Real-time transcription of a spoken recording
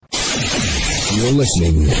You're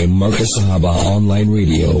listening to Marcus Sahaba Online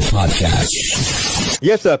Radio Podcast.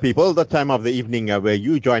 Yes, sir, people, the time of the evening where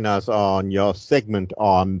you join us on your segment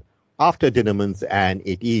on After Dinnermans, and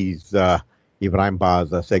it is Ebrahim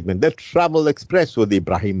Bar's segment, The Travel Express with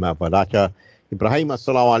Ebrahim Vadachia. Ebrahim,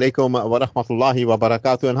 assalamu alaikum wa rahmatullahi wa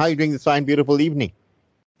barakatuh. And how are you doing this fine, beautiful evening?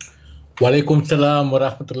 Wa alaikum salam wa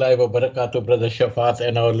rahmatullahi wa barakatuh, Brother Shaafat,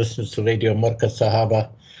 and our listeners to Radio Marcus Sahaba.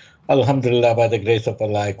 Alhamdulillah, by the grace of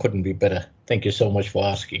Allah, I couldn't be better. Thank you so much for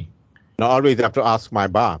asking. Now, I always have to ask my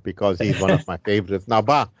Ba, because he's one of my favorites. Now,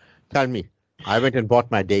 Ba, tell me, I went and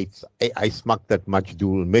bought my dates. I smacked that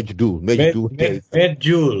Majdool.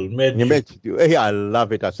 Yeah, I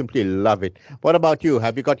love it. I simply love it. What about you?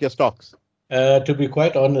 Have you got your stocks? To be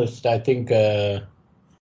quite honest, I think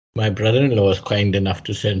my brother-in-law was kind enough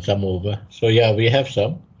to send some over. So, yeah, we have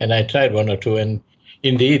some. And I tried one or two, and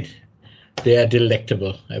indeed, they are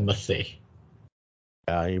delectable, I must say.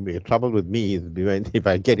 The trouble with me is if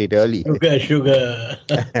I get it early. Sugar.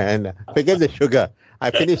 And forget the sugar.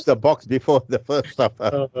 I finished the box before the first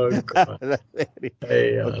supper. Okay,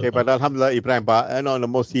 but Alhamdulillah, Ibrahim Ba, and on a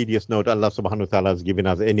more serious note, Allah subhanahu wa ta'ala has given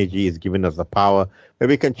us energy, has given us the power. But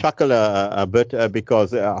we can chuckle a bit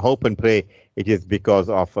because hope and pray it is because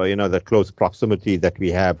of, the close proximity that we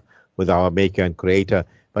have with our Maker and Creator.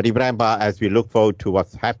 But Ibrahim Ba, as we look forward to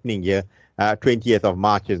what's happening here, 20th of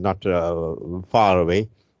March is not far away.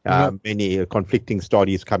 Many conflicting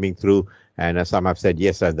stories coming through. And some have said,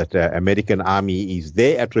 yes, that the American army is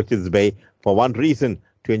there at Richards Bay for one reason,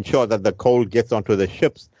 to ensure that the coal gets onto the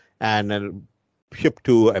ships and shipped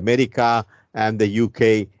to America and the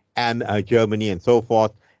UK and Germany and so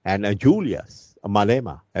forth. And Julius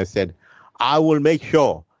Malema has said, I will make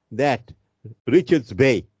sure that Richards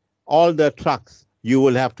Bay, all the trucks, you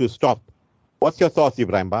will have to stop. What's your thoughts,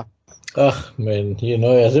 Ibrahim Ba? Oh, man,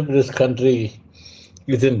 as if this country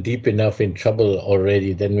isn't deep enough in trouble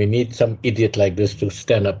already, then we need some idiot like this to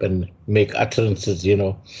stand up and make utterances,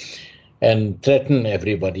 and threaten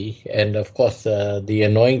everybody. And of course, the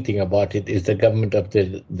annoying thing about it is the government of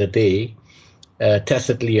the day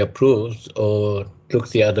tacitly approves or looks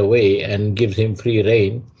the other way and gives him free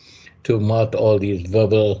rein to mount all these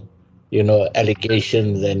verbal,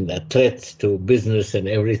 allegations and threats to business and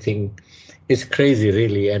everything. It's crazy,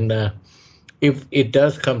 really. And if it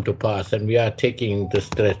does come to pass, and we are taking this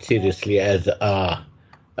threat seriously, as are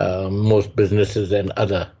most businesses and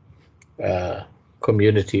other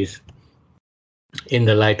communities, in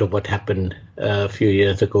the light of what happened a few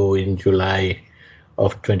years ago in July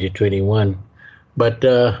of 2021. But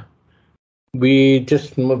we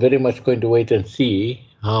just very much going to wait and see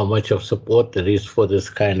how much of support there is for this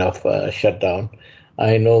kind of shutdown.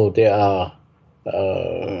 I know there are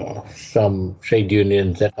some trade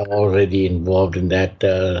unions that are already involved in that.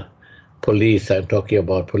 Police, I'm talking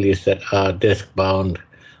about police that are desk-bound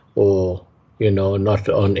or, not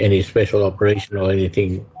on any special operation or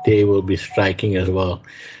anything, they will be striking as well.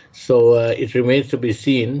 So it remains to be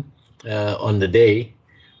seen on the day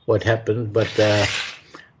what happens. But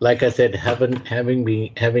like I said, having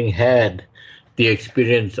had the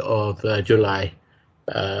experience of July,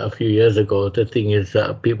 a few years ago, the thing is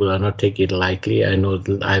people are not taking it lightly. I know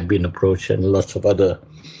that I've been approached and lots of other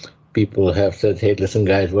people have said, hey, listen,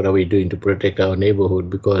 guys, what are we doing to protect our neighborhood?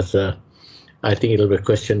 Because I think it'll be a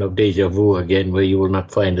question of deja vu again, where you will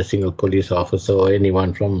not find a single police officer or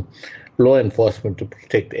anyone from law enforcement to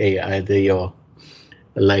protect either your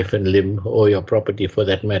life and limb or your property for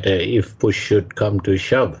that matter, if push should come to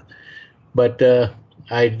shove. But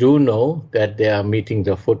I do know that there are meetings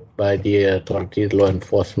afoot by the authorities, law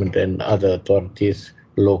enforcement and other authorities,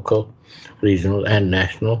 local, regional and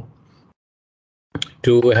national,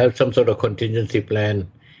 to have some sort of contingency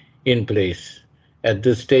plan in place. At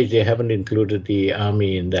this stage, they haven't included the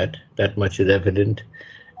army in that. That much is evident.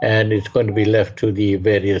 And it's going to be left to the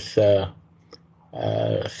various South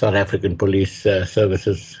African police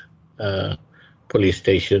services, police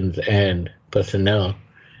stations and personnel.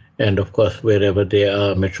 And of course, wherever there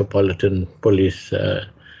are metropolitan police to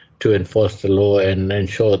enforce the law and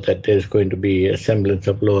ensure that there's going to be a semblance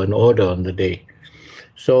of law and order on the day.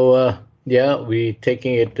 So, we're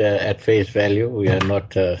taking it at face value. We are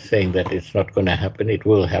not saying that it's not going to happen. It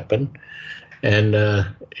will happen. And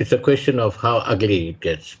it's a question of how ugly it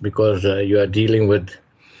gets, because you are dealing with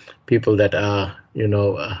people that are,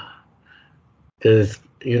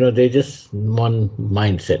 they just one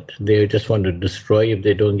mindset. They just want to destroy if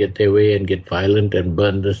they don't get their way and get violent and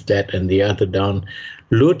burn this, that, and the other down.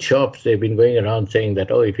 Loot shops, they've been going around saying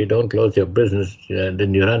that, if you don't close your business,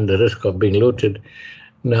 then you run the risk of being looted.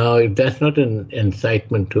 Now, if that's not an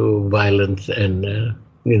incitement to violence and,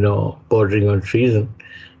 bordering on treason,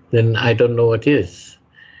 then I don't know what is.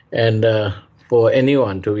 And for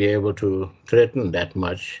anyone to be able to threaten that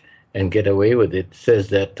much and get away with it says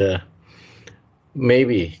that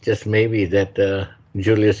maybe, just maybe, that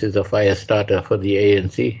Julius is a fire starter for the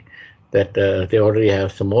ANC, that they already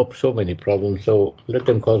have so many problems. So let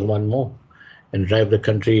them cause one more and drive the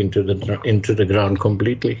country into the ground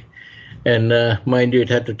completely. And mind you, it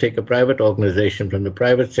had to take a private organization from the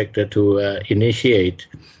private sector to initiate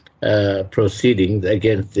proceedings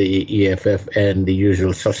against the EFF and the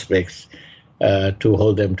usual suspects to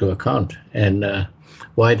hold them to account. And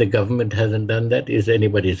why the government hasn't done that is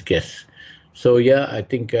anybody's guess. So yeah, I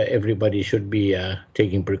think everybody should be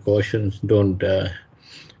taking precautions. Don't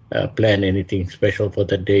plan anything special for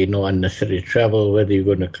the day. No unnecessary travel, whether you're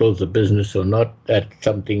going to close the business or not. That's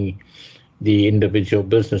something the individual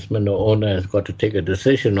businessman or owner has got to take a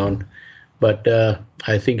decision on. But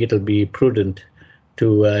I think it'll be prudent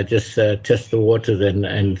to just test the waters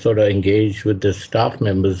and sort of engage with the staff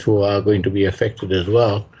members who are going to be affected as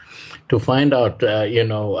well, to find out,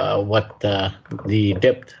 what the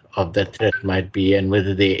depth of that threat might be, and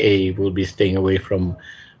whether they will be staying away from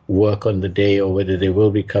work on the day, or whether they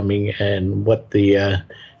will be coming, and what the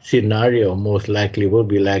scenario most likely will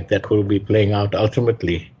be like that will be playing out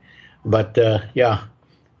ultimately. But yeah,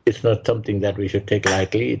 it's not something that we should take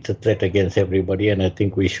lightly. It's a threat against everybody, and I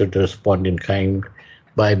think we should respond in kind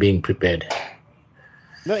by being prepared.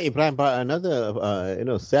 No, Ibrahim, but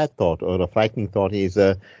another sad thought or a frightening thought is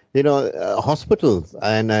hospitals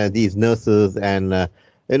and these nurses and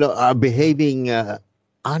are behaving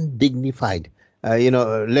undignified.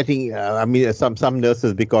 Letting some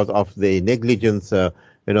nurses, because of the negligence,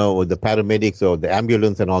 with the paramedics or the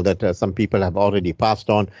ambulance and all that, some people have already passed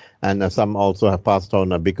on, and some also have passed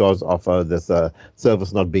on because of this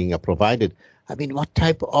service not being provided. I mean, what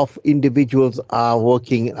type of individuals are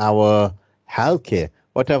working in our healthcare?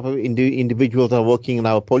 What type of individuals are working in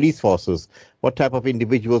our police forces? What type of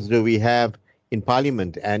individuals do we have in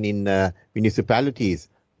parliament and in municipalities?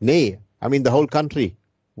 Nay, I mean the whole country.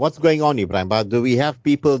 What's going on, Ibrahim? Do we have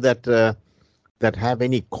people that have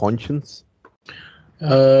any conscience?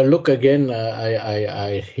 Look, again,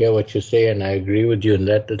 I hear what you say, and I agree with you in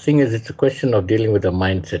that. The thing is, it's a question of dealing with a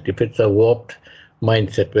mindset. If it's a warped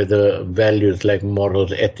mindset where the values like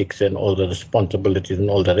morals, ethics, and all the responsibilities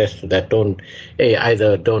and all the rest of that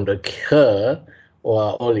either don't occur or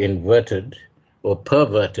are all inverted or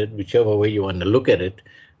perverted, whichever way you want to look at it,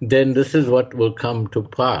 then this is what will come to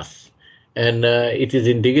pass. And it is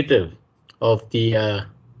indicative of the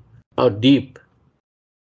how deep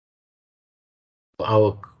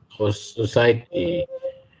our society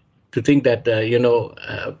to think that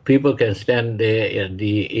people can stand there in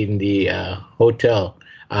the hotel,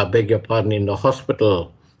 beg your pardon, in the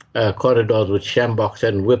hospital corridors with shambox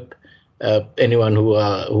and whip anyone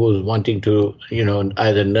who's wanting to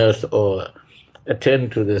either nurse or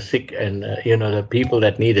attend to the sick and the people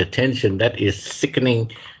that need attention. That is sickening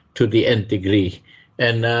to the nth degree.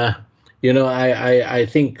 And I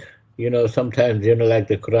think sometimes, like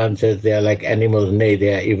the Quran says, they are like animals. Nay,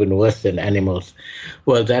 they are even worse than animals.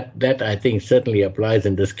 Well, that I think certainly applies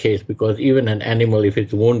in this case, because even an animal, if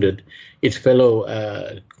it's wounded, its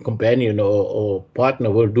fellow companion or partner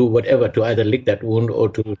will do whatever to either lick that wound or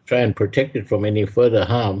to try and protect it from any further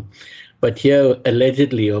harm. But here,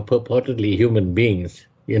 allegedly or purportedly human beings,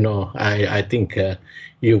 I think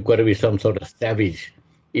you've got to be some sort of savage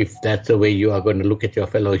if that's the way you are going to look at your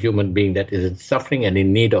fellow human being that is in suffering and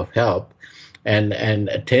in need of help and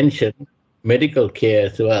attention, medical care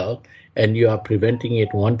as well, and you are preventing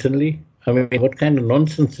it wantonly. I mean, what kind of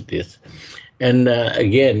nonsense it is? And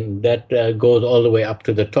again, that goes all the way up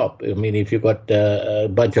to the top. I mean, if you've got a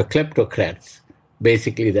bunch of kleptocrats,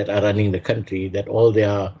 basically, that are running the country, that all they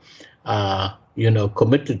are,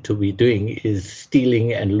 committed to be doing is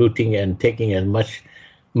stealing and looting and taking as much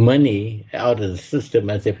money out of the system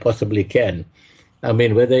as they possibly can. I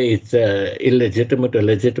mean, whether it's illegitimate or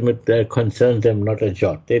legitimate concerns them not a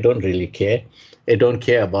jot. They don't really care. They don't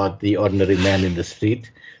care about the ordinary man in the street.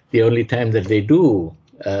 The only time that they do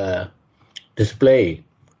display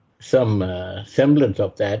some semblance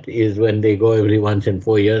of that is when they go every once in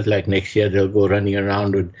 4 years, like next year they'll go running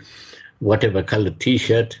around with whatever colored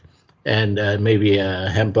T-shirt and maybe a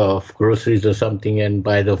hamper of groceries or something and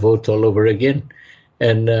buy the votes all over again.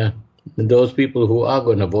 And those people who are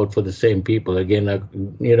going to vote for the same people, again,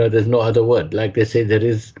 there's no other word. Like they say, there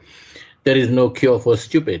is no cure for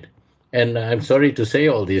stupid. And I'm sorry to say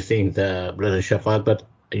all these things, Brother Shaafat, but,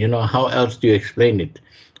 how else do you explain it?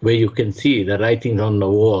 Where you can see the writings on the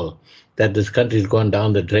wall that this country's gone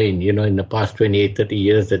down the drain, in the past 28, 30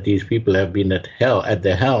 years that these people have been at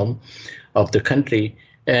the helm of the country.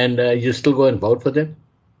 and you still go and vote for them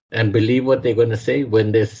and believe what they're going to say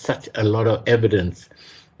when there's such a lot of evidence,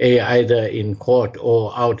 either in court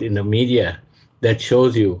or out in the media, that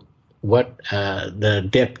shows you what the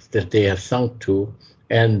depth that they have sunk to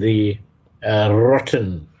and the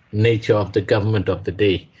rotten nature of the government of the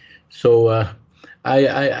day. So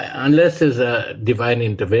unless there's a divine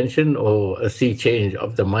intervention or a sea change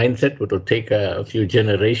of the mindset, which will take a few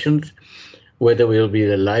generations, whether we'll be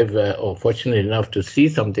alive or fortunate enough to see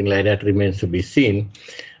something like that remains to be seen.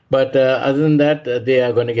 But other than that, they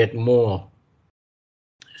are going to get more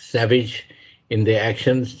savage in their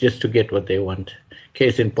actions just to get what they want.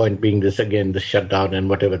 Case in point being this again, the shutdown and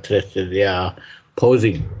whatever threats that they are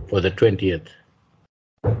posing for the 20th.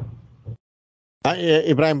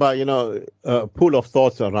 Ibrahim, a pool of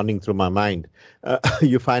thoughts are running through my mind.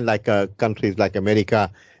 You find like countries like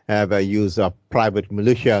America have used private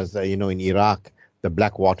militias, in Iraq. The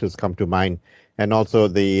Black Waters come to mind. And also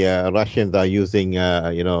the Russians are using,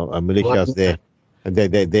 militias there.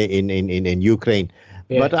 They in Ukraine.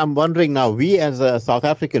 Yeah. But I'm wondering now, we as a South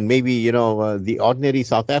African, maybe, the ordinary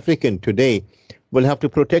South African today will have to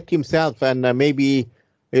protect himself, and maybe,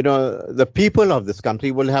 the people of this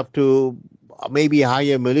country will have to maybe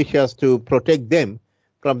hire militias to protect them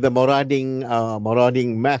from the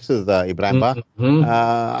marauding masses, Ibrahim.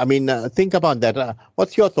 Mm-hmm. Think about that.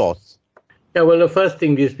 What's your thoughts? Yeah, well, the first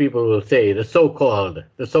thing these people will say, the so-called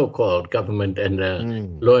government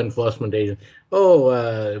and law enforcement agents,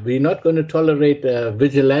 we're not going to tolerate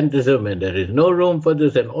vigilantism, and there is no room for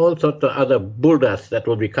this, and all sorts of other bulldas that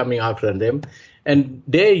will be coming after them. And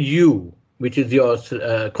there you, which is your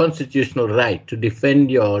constitutional right to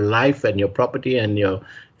defend your life and your property and your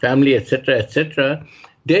family, etc.,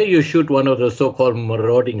 there you shoot one of those so-called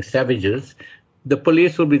marauding savages, the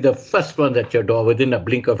police will be the first ones at your door within a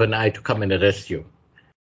blink of an eye to come and arrest you.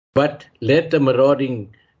 But let the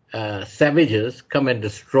marauding savages come and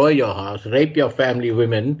destroy your house, rape your family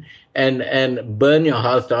women, and burn your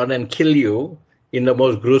house down and kill you in the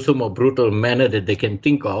most gruesome or brutal manner that they can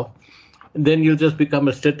think of, then you'll just become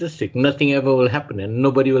a statistic. Nothing ever will happen, and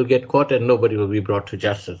nobody will get caught, and nobody will be brought to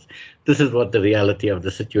justice. This is what the reality of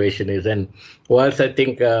the situation is. And whilst I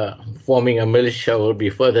think forming a militia will be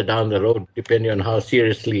further down the road, depending on how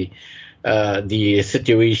seriously the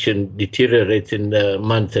situation deteriorates in the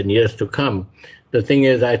months and years to come, the thing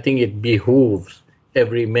is, I think it behooves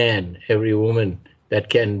every man, every woman that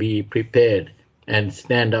can be prepared and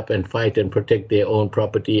stand up and fight and protect their own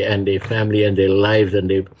property and their family and their lives and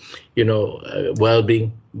their,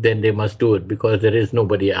 well-being, then they must do it, because there is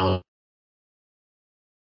nobody else.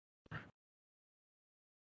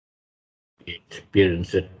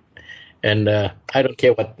 Experience it. And I don't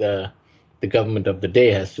care what the government of the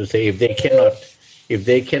day has to say. If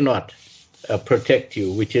they cannot protect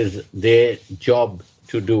you, which is their job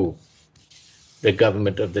to do, the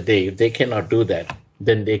government of the day, if they cannot do that,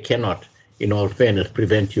 then they cannot, in all fairness,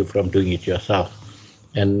 prevent you from doing it yourself.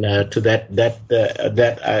 And to that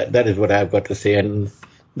is what I've got to say. And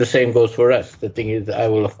the same goes for us. The thing is, I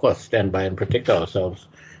will, of course, stand by and protect ourselves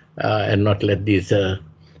and not let these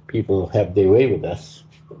people have their way with us.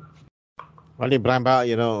 Well, Ibrahim,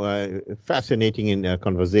 fascinating in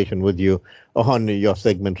conversation with you on your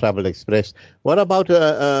segment Travel Express. What about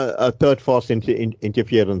a third force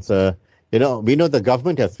interference? We know the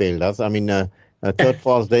government has failed us. Third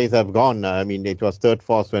force days have gone. It was third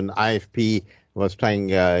force when IFP was trying,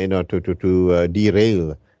 to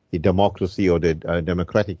derail the democracy or the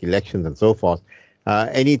democratic elections and so forth.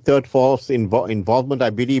 Any third force involvement?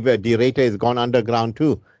 I believe Derater has gone underground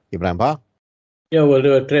too, Ibrahim. Yeah, well,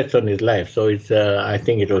 there were threats on his life, so it's. I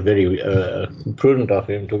think it was very prudent of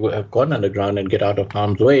him to have gone underground and get out of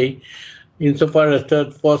harm's way. Insofar as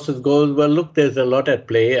third forces goes, well, look, there's a lot at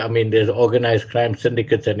play. There's organized crime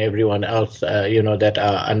syndicates and everyone else, that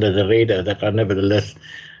are under the radar, that are nevertheless,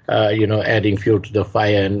 adding fuel to the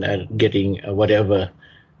fire and getting whatever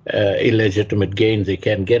illegitimate gains they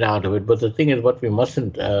can get out of it. But the thing is, what we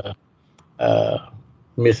mustn't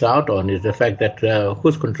miss out on is the fact that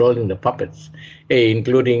who's controlling the puppets,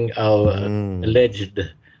 including our alleged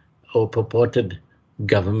or purported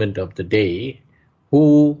government of the day.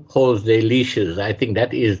 Who holds their leashes? I think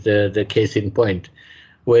that is the case in point.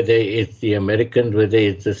 Whether it's the Americans, whether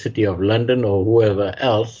it's the City of London or whoever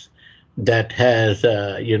else that has,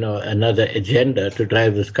 another agenda to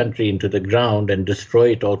drive this country into the ground and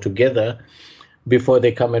destroy it altogether before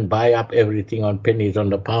they come and buy up everything on pennies on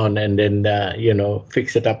the pound and then,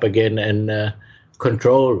 fix it up again and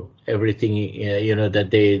control everything, that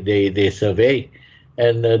they survey.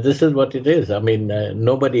 And this is what it is.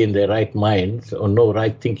 Nobody in their right minds or no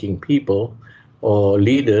right-thinking people or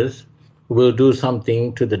leaders will do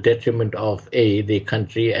something to the detriment of the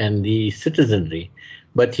country and the citizenry.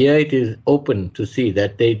 But here it is open to see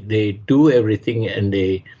that they do everything, and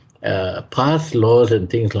they pass laws and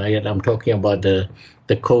things like that. I'm talking about the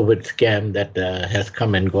COVID scam that has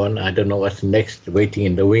come and gone. I don't know what's next, waiting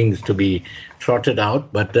in the wings to be trotted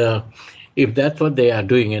out. But if that's what they are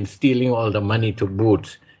doing, and stealing all the money to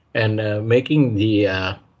boot, and making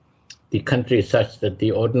the country such that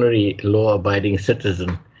the ordinary law-abiding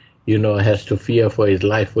citizen, has to fear for his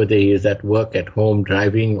life, whether he is at work, at home,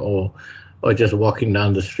 driving, or just walking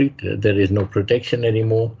down the street. There is no protection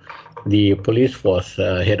anymore. The police force,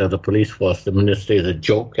 head of the police force, the minister, is a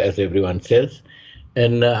joke, as everyone says.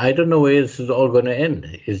 And I don't know where this is all going to end.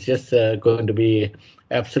 It's just going to be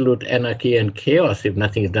absolute anarchy and chaos if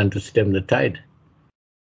nothing is done to stem the tide.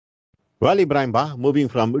 Well, Ebrahim, moving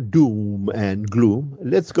from doom and gloom,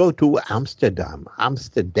 let's go to Amsterdam.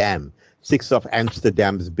 Amsterdam, 6 of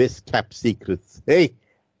Amsterdam's best-kept secrets. Hey,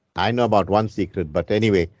 I know about one secret, but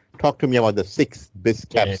anyway, talk to me about the 6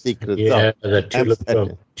 best-kept secrets. Yeah, the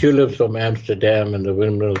tulips from Amsterdam and the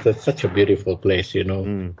windmills. That's such a beautiful place,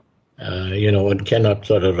 one cannot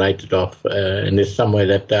sort of write it off. And it's somewhere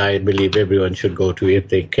that I believe everyone should go to if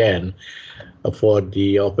they can afford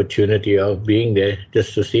the opportunity of being there,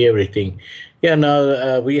 just to see everything. Yeah,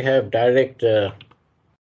 now we have direct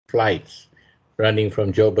flights running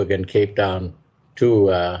from Joburg and Cape Town to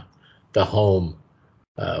the home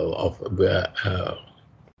of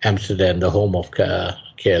Amsterdam, the home of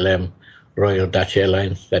KLM, Royal Dutch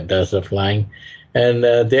Airlines, that does the flying. And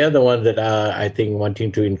they're the ones that are, I think,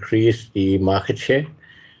 wanting to increase the market share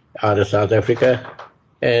out of South Africa.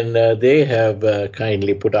 And they have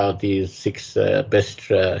kindly put out these 6 best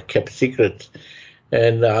kept secrets.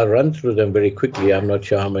 And I'll run through them very quickly. I'm not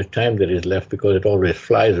sure how much time there is left, because it always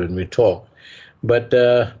flies when we talk. But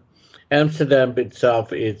Amsterdam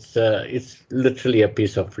itself, it's literally a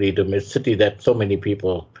piece of freedom. It's a city that so many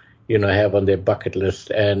people, have on their bucket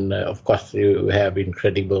list. And of course, you have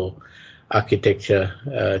incredible architecture,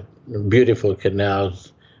 beautiful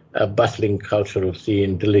canals, a bustling cultural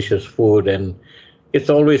scene, delicious food, and it's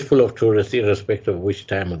always full of tourists, irrespective of which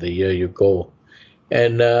time of the year you go.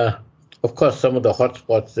 And of course, some of the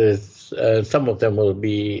hotspots, some of them will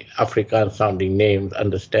be Afrikaans-sounding names,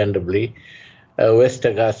 understandably.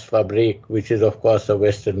 Westergasfabriek, which is, of course, a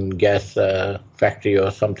Western gas factory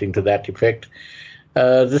or something to that effect.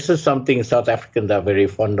 This is something South Africans are very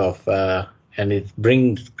fond of, and it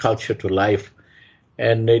brings culture to life.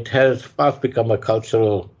 And it has fast become a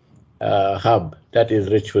cultural hub that is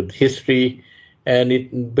rich with history. And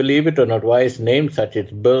it, believe it or not, why it's named such,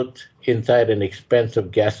 it's built inside an expensive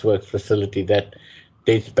gasworks facility that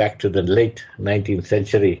dates back to the late 19th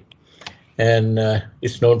century. And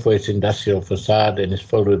it's known for its industrial facade, and it's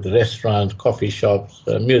filled with restaurants, coffee shops,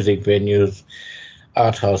 music venues,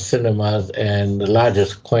 art house cinemas, and the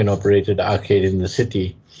largest coin-operated arcade in the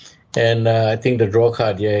city. And I think the draw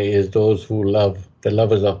card here is those who love, the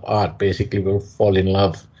lovers of art, basically will fall in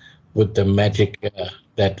love with the magic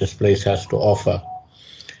that this place has to offer.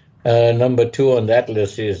 Number 2 on that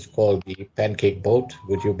list is called the Pancake Boat,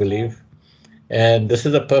 would you believe? And this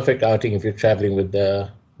is a perfect outing if you're traveling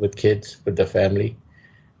with kids, with the family.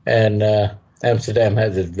 And Amsterdam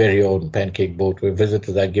has its very own pancake boat where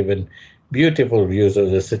visitors are given beautiful views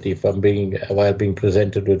of the city while being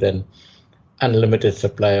presented with an unlimited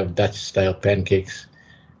supply of Dutch-style pancakes.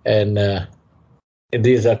 And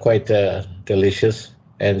these are quite delicious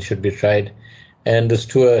and should be tried. And this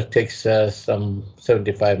tour takes some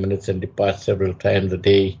 75 minutes and departs several times a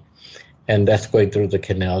day. And that's going through the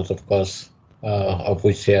canals, of course, of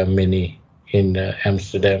which there are many in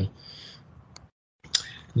Amsterdam.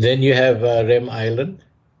 Then you have Rem Island.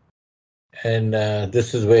 And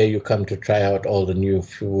this is where you come to try out all the new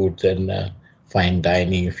foods and fine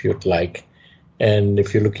dining if you'd like. And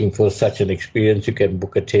if you're looking for such an experience, you can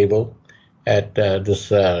book a table at this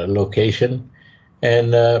location.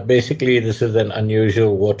 And basically, this is an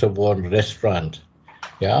unusual waterborne restaurant,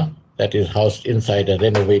 that is housed inside a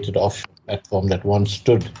renovated offshore platform that once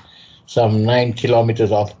stood some 9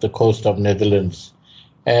 kilometers off the coast of Netherlands.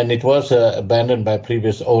 And it was abandoned by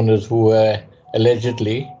previous owners who were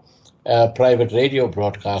allegedly private radio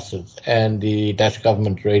broadcasters. And the Dutch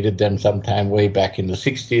government raided them sometime way back in the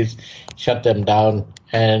 60s, shut them down,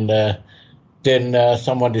 and then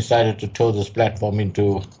someone decided to tow this platform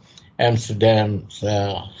into Amsterdam's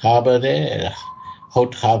harbor there,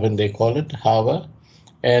 Houthaven they call it, harbor,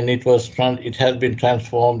 and it has been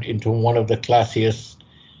transformed into one of the classiest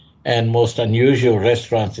and most unusual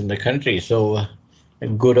restaurants in the country. So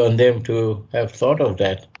good on them to have thought of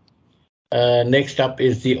that. Next up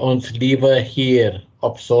is the Ons Liewe Hier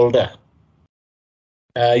op Zolder.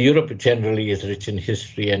 Europe generally is rich in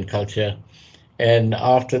history and culture. And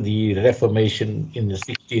after the Reformation in the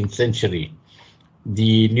 16th century,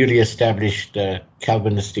 the newly established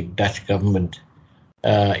Calvinistic Dutch government,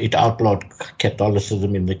 it outlawed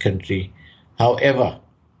Catholicism in the country. However,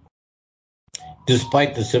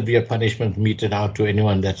 despite the severe punishment meted out to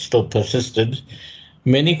anyone that still persisted,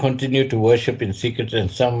 many continued to worship in secret, and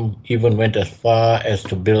some even went as far as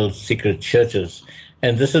to build secret churches.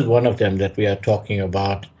 And this is one of them that we are talking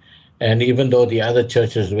about. And even though the other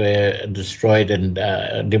churches were destroyed and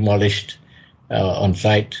demolished on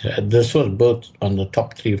site, this was built on the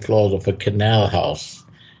top 3 floors of a canal house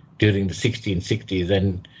during the 1660s.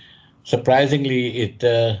 And surprisingly, it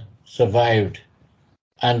survived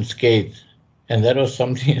unscathed. And that was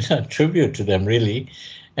something, a tribute to them, really.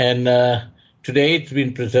 And today it's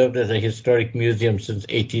been preserved as a historic museum since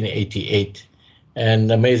 1888. An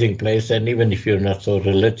amazing place. And even if you're not so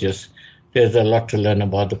religious, there's a lot to learn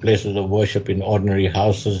about the places of worship in ordinary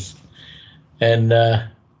houses. And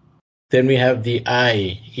then we have the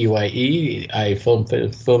EYE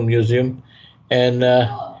Film Museum. And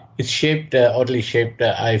it's shaped, oddly shaped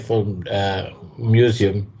Eye Film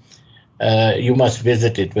Museum. You must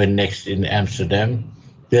visit it when next in Amsterdam.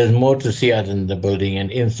 There's more to see other than the building.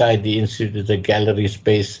 And inside the institute is a gallery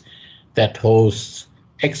space that hosts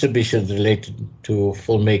exhibitions related to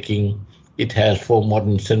filmmaking. It has 4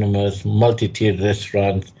 modern cinemas, multi-tiered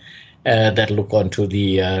restaurants that look onto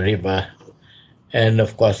the river. And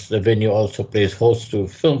of course, the venue also plays host to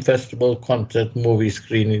film festival, concert, movie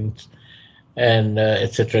screenings, and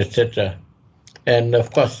et cetera, et cetera. And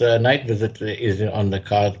of course, a night visit is on the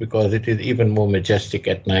cards because it is even more majestic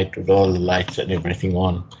at night with all the lights and everything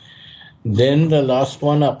on. Then the last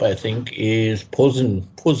one up, I think, is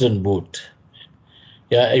Posenboot.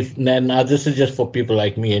 Yeah, now this is just for people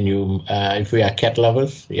like me and you. If we are cat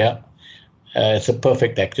lovers, it's a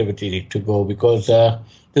perfect activity to go because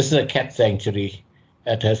this is a cat sanctuary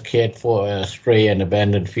that has cared for stray and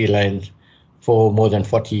abandoned felines for more than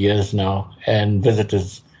 40 years now, and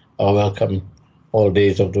visitors are welcome all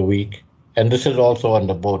days of the week. And this is also on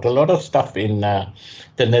the boat. A lot of stuff in the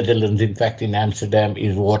Netherlands, in fact in Amsterdam,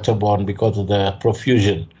 is waterborne because of the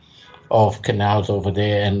profusion of canals over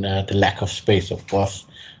there and the lack of space, of course.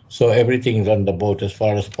 So everything's on the boat as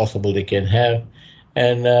far as possible they can have.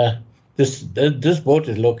 And this boat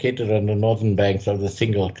is located on the northern banks of the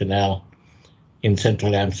Single Canal in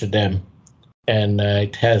central Amsterdam. And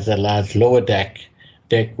it has a large lower deck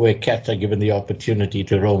where cats are given the opportunity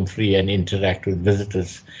to roam free and interact with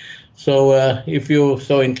visitors. So if you're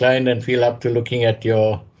so inclined and feel up to looking at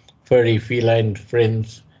your furry feline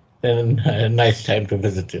friends, then a nice time to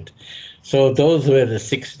visit it. So those were the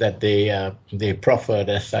 6 that they proffered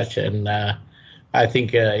as such, and I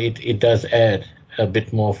think it does add a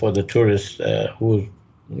bit more for the tourists who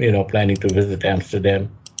planning to visit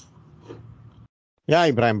Amsterdam. Yeah,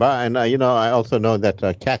 Ibrahim, and I also know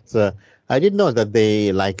that cats. I didn't know that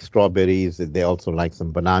they like strawberries. They also like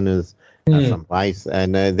some bananas, some rice,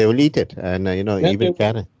 and they will eat it. And even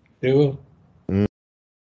carrot. They will.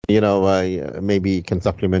 Maybe you can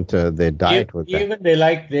supplement their diet with that. Even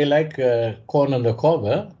they like corn on the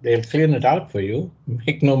cob. They'll clean it out for you.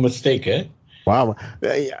 Make no mistake, eh? Wow.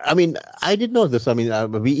 I mean, I didn't know this. I mean,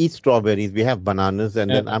 we eat strawberries, we have bananas,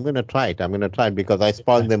 and then I'm going to try it. I'm going to try it because I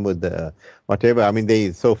spoil them with whatever. I mean,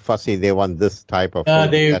 they're so fussy. They want this type of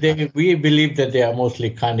food. We believe that they are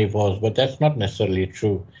mostly carnivores, but that's not necessarily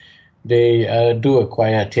true. They do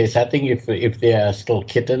acquire taste. I think if they are still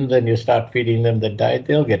kittens and you start feeding them the diet,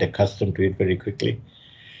 they'll get accustomed to it very quickly.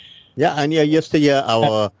 Yeah, and yesterday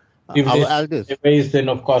our elders. Then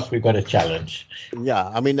of course we got a challenge. Yeah,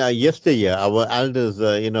 I mean yesterday our elders,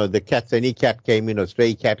 the cats, any cat came,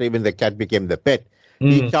 stray cat, even the cat became the pet.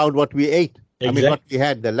 Each out what we ate. Exactly. I mean what we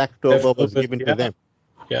had, the leftover was given to them.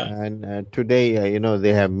 Yeah. And today,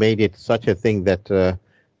 they have made it such a thing that.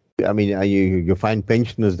 I mean, you find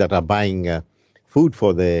pensioners that are buying food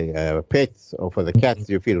for the pets or for the cats.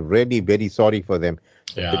 You feel really very sorry for them.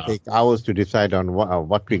 Yeah. It takes hours to decide on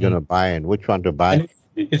what we're going to buy and which one to buy. And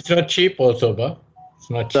it's not cheap also, but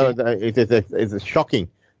it's not cheap. So it's shocking,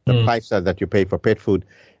 the price that you pay for pet food.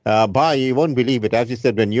 You won't believe it. As you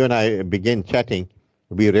said, when you and I begin chatting,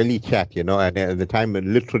 we really chat, and the time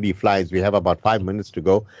literally flies. We have about 5 minutes to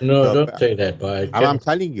go. No, don't say that, but I'm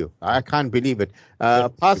telling you, I can't believe it.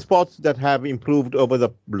 Passports that have improved over the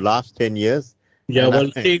last 10 years. Yeah,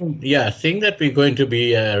 well, seeing that we're going to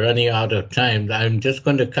be running out of time, I'm just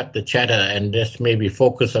going to cut the chatter and just maybe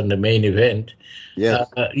focus on the main event. Yes.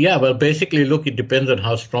 Well, basically, look, it depends on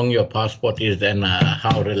how strong your passport is and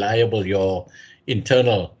how reliable your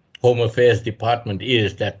internal Home Affairs Department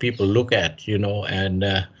is that people look at, and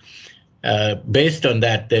based on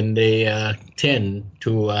that, then they tend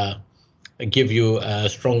to give you a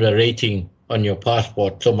stronger rating on your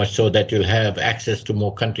passport, so much so that you'll have access to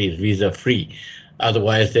more countries visa-free.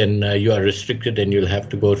 Otherwise, then you are restricted and you'll have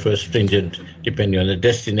to go through a stringent, depending on the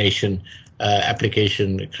destination,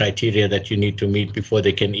 application criteria that you need to meet before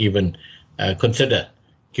they can even consider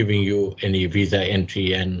giving you any visa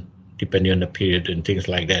entry, and depending on the period and things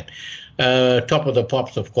like that. Top of the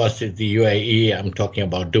pops, of course, is the UAE. I'm talking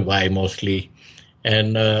about Dubai mostly.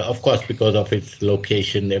 And of course, because of its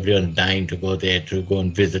location, everyone's dying to go there to go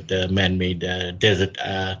and visit the man-made desert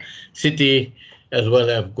city, as well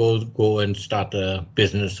as go and start a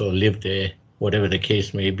business or live there, whatever the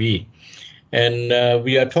case may be. And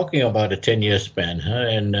we are talking about a 10-year span,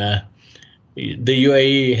 and the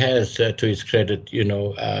UAE has, to its credit,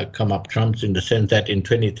 come up trumps in the sense that in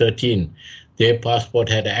 2013, their passport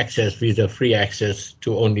had visa-free access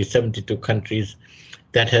to only 72 countries.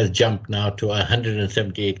 That has jumped now to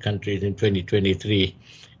 178 countries in 2023,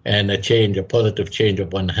 and a positive change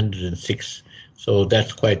of 106. So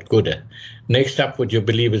that's quite good. Next up, would you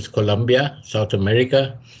believe, is Colombia, South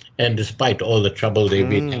America. And despite all the trouble they've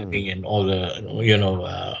been having and all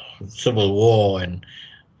the, civil war and,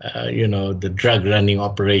 the drug running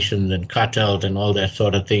operations and cartels and all that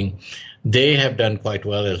sort of thing, they have done quite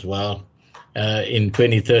well as well. In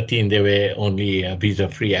 2013, there were only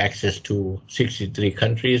visa-free access to 63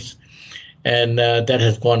 countries, and that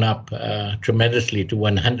has gone up tremendously to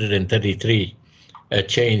 133, a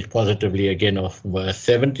change positively again of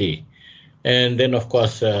 70. And then, of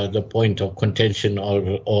course, the point of contention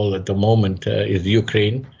all at the moment is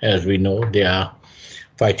Ukraine. As we know, they are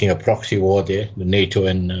fighting a proxy war there, the NATO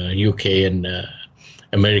and UK and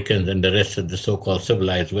Americans and the rest of the so-called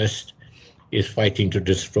civilized West is fighting to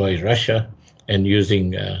destroy Russia and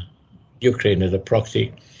using Ukraine as a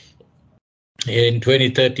proxy. In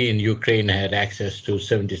 2013, Ukraine had access to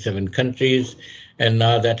 77 countries, and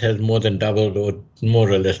now that has more than doubled, or more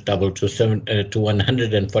or less doubled, to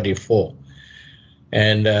 144.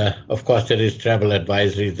 And of course, there is travel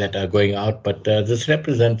advisories that are going out, but this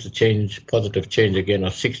represents a positive change again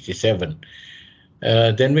of 67.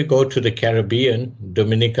 Then we go to the Caribbean,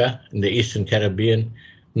 Dominica, in the Eastern Caribbean,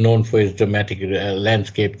 known for its dramatic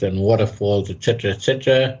landscapes and waterfalls, etc.,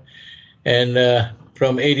 etc. And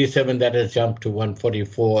from 87, that has jumped to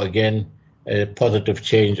 144 again, a positive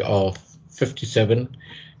change of 57.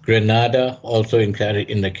 Grenada, also in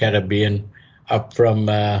the Caribbean, up from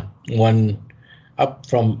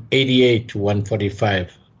 88 to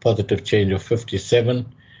 145, positive change of 57.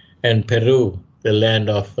 And Peru, the land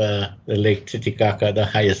of the Lake Titicaca, the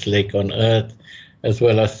highest lake on earth, as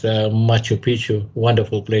well as Machu Picchu,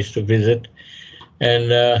 wonderful place to visit.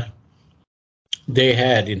 And they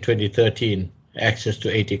had, in 2013, access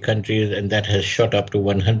to 80 countries, and that has shot up to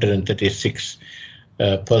 136,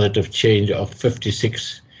 positive change of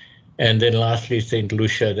 56. And then lastly, St.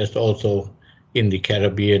 Lucia, that's also in the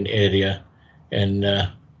Caribbean area, and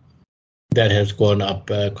that has gone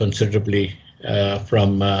up considerably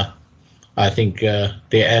from, I think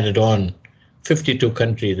they added on 52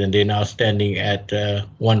 countries, and they're now standing at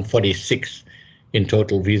 146 in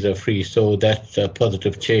total visa-free. So that's a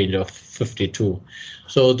positive change of 52.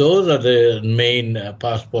 So those are the main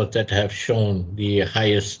passports that have shown the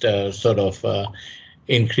highest sort of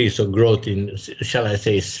increase or growth in, shall I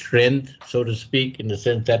say, strength, so to speak, in the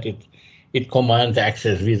sense that it commands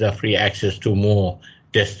visa-free access to more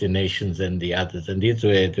destinations than the others. And these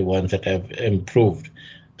were the ones that have improved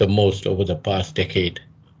the most over the past decade.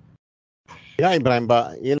 Yeah, Ebrahim,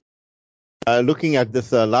 but looking at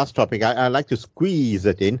this last topic, I like to squeeze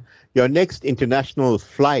it in. Your next international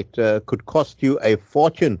flight could cost you a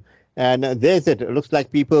fortune. And there's it. It looks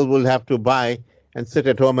like people will have to buy and sit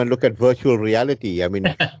at home and look at virtual reality. I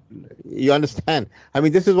mean, you understand? I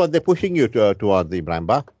mean, this is what they're pushing you towards,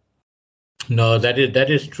 Ebrahim. No, that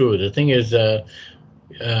is true. The thing is,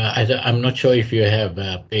 I'm not sure if you have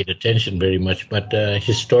paid attention very much, but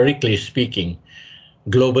historically speaking,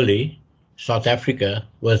 globally, South Africa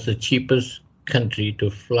was the cheapest country to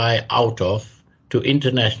fly out of to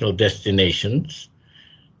international destinations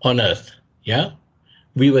on Earth. Yeah,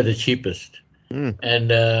 we were the cheapest. And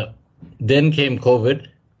then came COVID,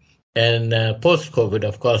 and post-COVID,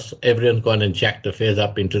 of course, everyone's gone and jacked the fares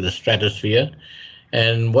up into the stratosphere.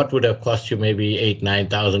 And what would have cost you maybe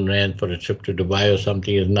 8,000-9,000 rand for a trip to Dubai or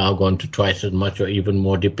something is now gone to twice as much or even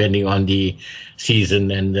more, depending on the season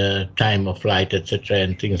and the time of flight, etc.,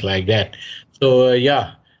 and things like that. So,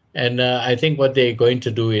 yeah. And I think what they're going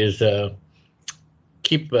to do is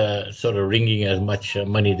keep sort of wringing as much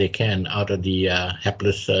money they can out of the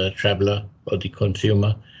hapless traveler or the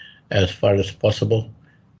consumer as far as possible.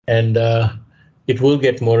 And it will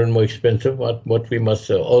get more and more expensive. What we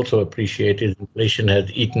must also appreciate is inflation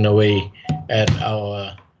has eaten away at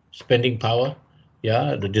our spending power.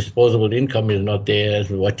 Yeah, the disposable income is not there as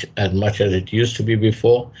much as it used to be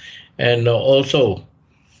before. And also,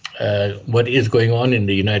 what is going on in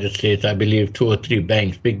the United States, I believe 2 or 3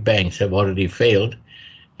 banks, big banks, have already failed,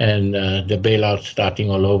 and the bailout starting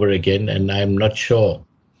all over again. And I'm not sure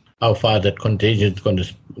how far that contagion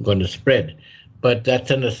is going to spread. But that's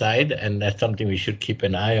an aside, and that's something we should keep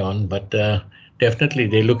an eye on. But definitely,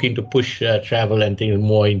 they're looking to push travel and things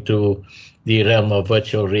more into the realm of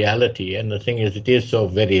virtual reality. And the thing is, it is so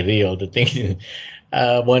very real. The thing is,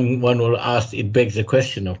 one will ask, it begs the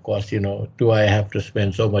question, of course, do I have to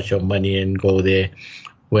spend so much of money and go there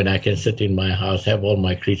when I can sit in my house, have all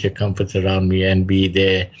my creature comforts around me, and be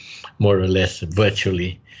there more or less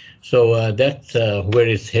virtually? So that's where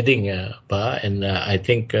it's heading, and I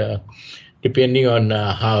think depending on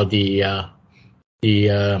how the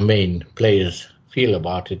main players feel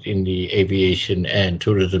about it in the aviation and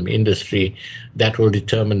tourism industry, that will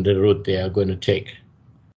determine the route they are going to take.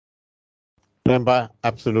 Remember,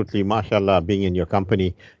 absolutely, mashallah, being in your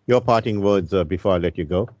company. Your parting words before I let you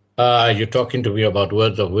go. You're talking to me about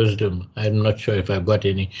words of wisdom. I'm not sure if I've got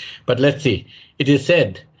any. But let's see. It is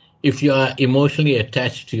said, if you are emotionally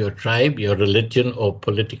attached to your tribe, your religion, or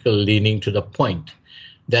political leaning to the point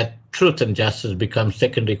that truth and justice become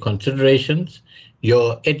secondary considerations,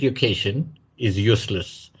 your education is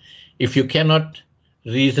useless. If you cannot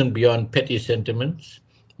reason beyond petty sentiments,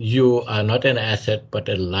 you are not an asset but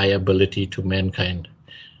a liability to mankind.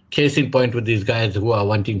 Case in point with these guys who are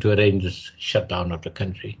wanting to arrange this shutdown of the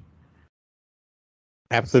country.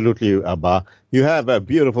 Absolutely, Abba. You have a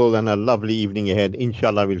beautiful and a lovely evening ahead.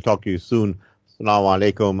 Inshallah, we'll talk to you soon.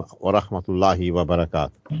 Assalamu alaikum wa rahmatullahi wa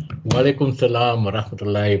barakatuh. Wa alaikum salam wa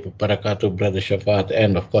rahmatullahi wa barakatuh, Brother Shaafat,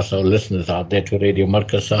 and of course our listeners out there to Radio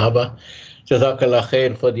Markaz Sahaba. Jazakallah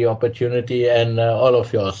khair for the opportunity, and all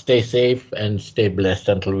of you stay safe and stay blessed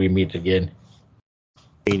until we meet again.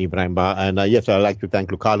 Ebrahim. And yes, I'd like to thank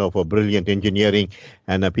Lucano for brilliant engineering,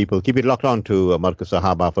 and people keep it locked on to Markaz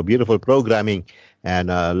Sahaba for beautiful programming and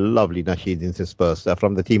lovely nasheeds interspersed.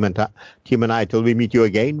 From the team and I, till we meet you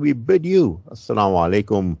again, we bid you Assalamu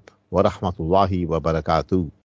alaikum wa rahmatullahi wa barakatuh.